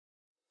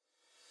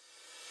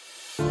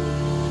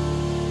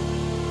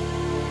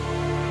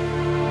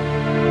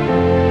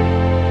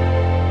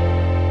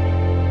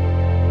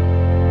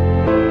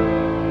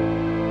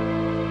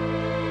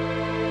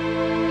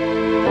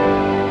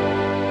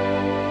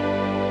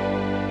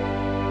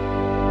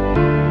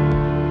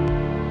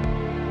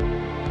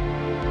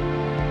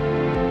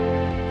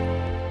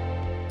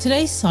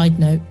Today's side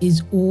note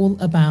is all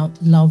about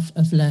love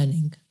of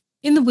learning.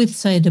 In the With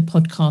Saiyyidah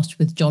podcast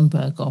with John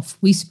Berghoff,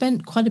 we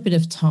spent quite a bit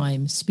of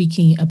time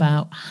speaking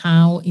about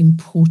how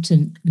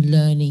important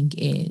learning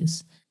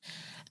is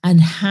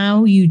and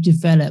how you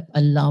develop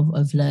a love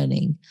of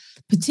learning,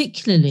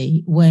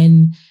 particularly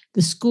when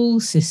the school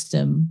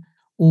system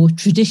or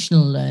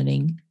traditional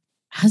learning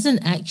hasn't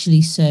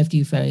actually served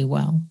you very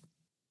well.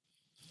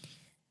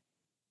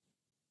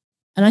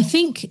 And I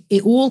think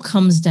it all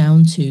comes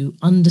down to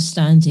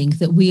understanding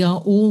that we are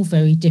all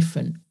very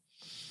different.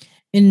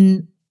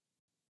 In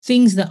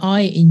things that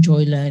I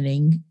enjoy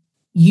learning,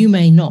 you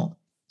may not.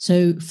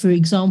 So, for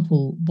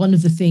example, one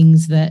of the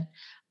things that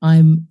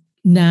I'm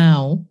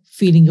now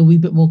feeling a wee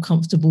bit more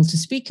comfortable to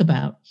speak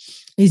about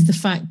is the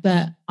fact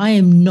that I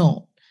am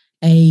not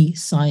a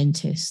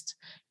scientist.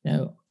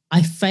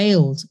 I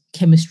failed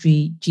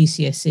chemistry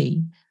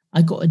GCSE.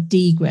 I got a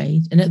D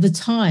grade. And at the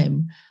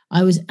time,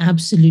 I was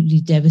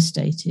absolutely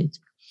devastated.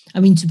 I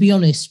mean, to be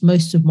honest,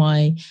 most of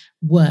my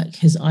work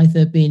has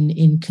either been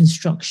in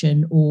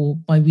construction or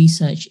my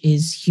research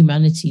is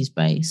humanities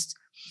based.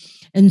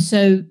 And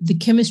so the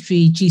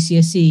chemistry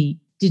GCSE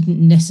didn't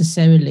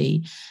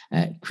necessarily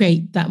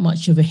create that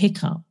much of a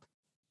hiccup,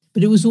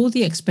 but it was all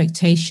the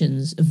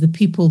expectations of the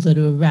people that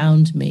are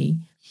around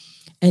me,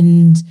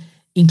 and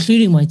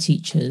including my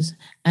teachers,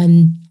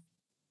 and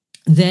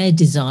their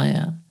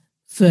desire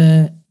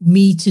for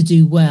me to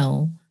do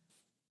well,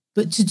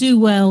 but to do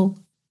well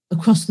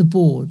across the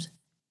board,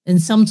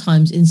 and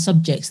sometimes in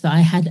subjects that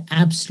I had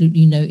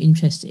absolutely no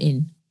interest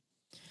in.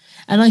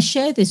 And I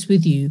share this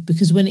with you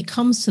because when it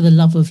comes to the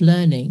love of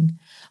learning,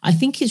 I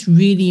think it's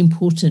really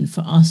important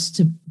for us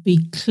to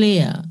be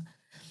clear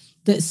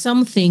that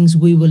some things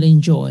we will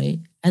enjoy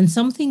and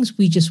some things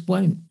we just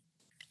won't.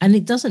 And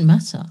it doesn't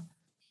matter,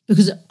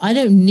 because I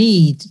don't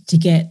need to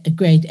get a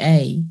grade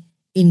A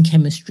in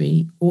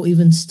chemistry or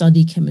even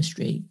study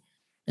chemistry,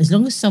 as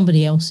long as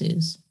somebody else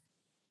is.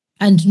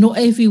 And not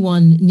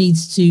everyone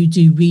needs to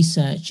do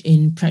research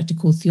in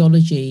practical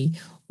theology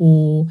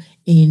or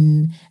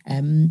in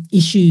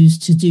issues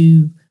to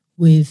do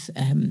with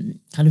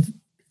kind of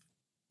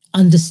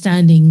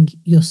understanding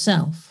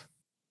yourself.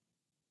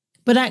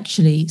 But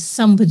actually,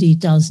 somebody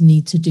does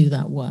need to do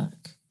that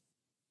work.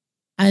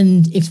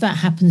 And if that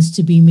happens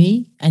to be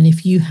me, and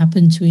if you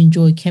happen to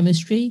enjoy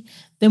chemistry,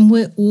 then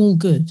we're all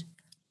good.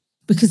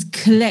 Because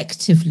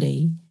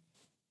collectively,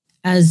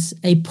 as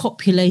a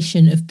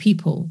population of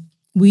people,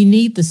 we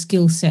need the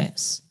skill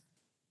sets,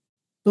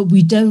 but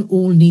we don't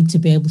all need to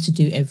be able to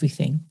do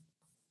everything.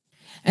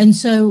 And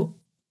so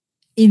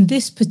in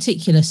this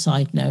particular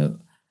side note,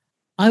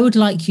 I would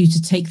like you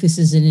to take this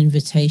as an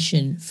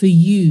invitation for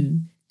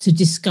you to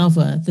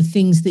discover the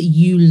things that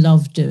you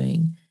love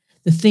doing,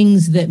 the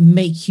things that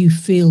make you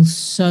feel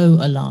so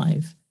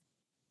alive,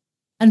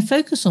 and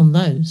focus on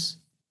those,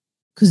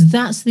 because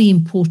that's the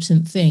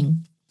important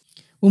thing.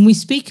 When we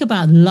speak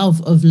about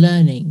love of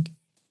learning,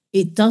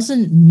 it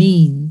doesn't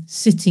mean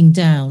sitting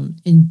down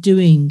and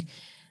doing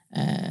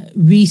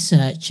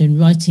research and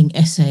writing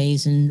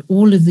essays and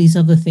all of these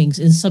other things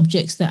in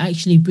subjects that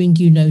actually bring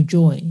you no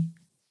joy.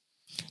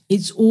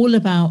 It's all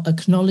about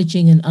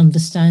acknowledging and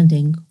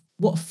understanding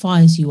what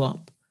fires you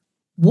up.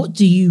 What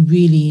do you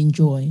really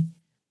enjoy?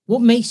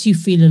 What makes you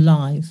feel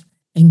alive?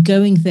 And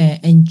going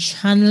there and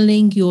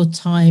channeling your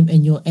time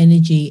and your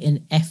energy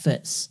and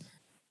efforts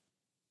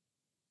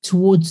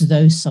towards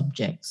those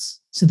subjects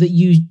so that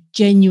you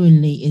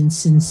genuinely and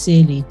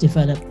sincerely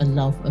develop a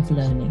love of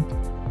learning.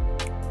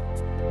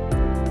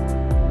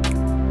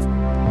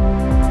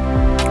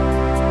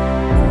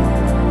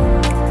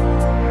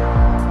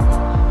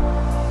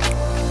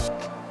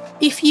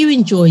 If you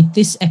enjoyed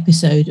this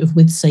episode of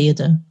With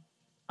Saiyyidah,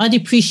 I'd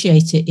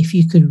appreciate it if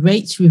you could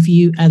rate,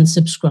 review, and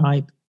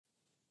subscribe.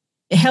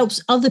 It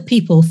helps other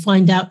people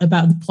find out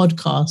about the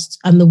podcast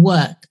and the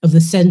work of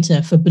the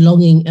Centre for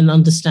Belonging and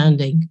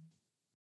Understanding.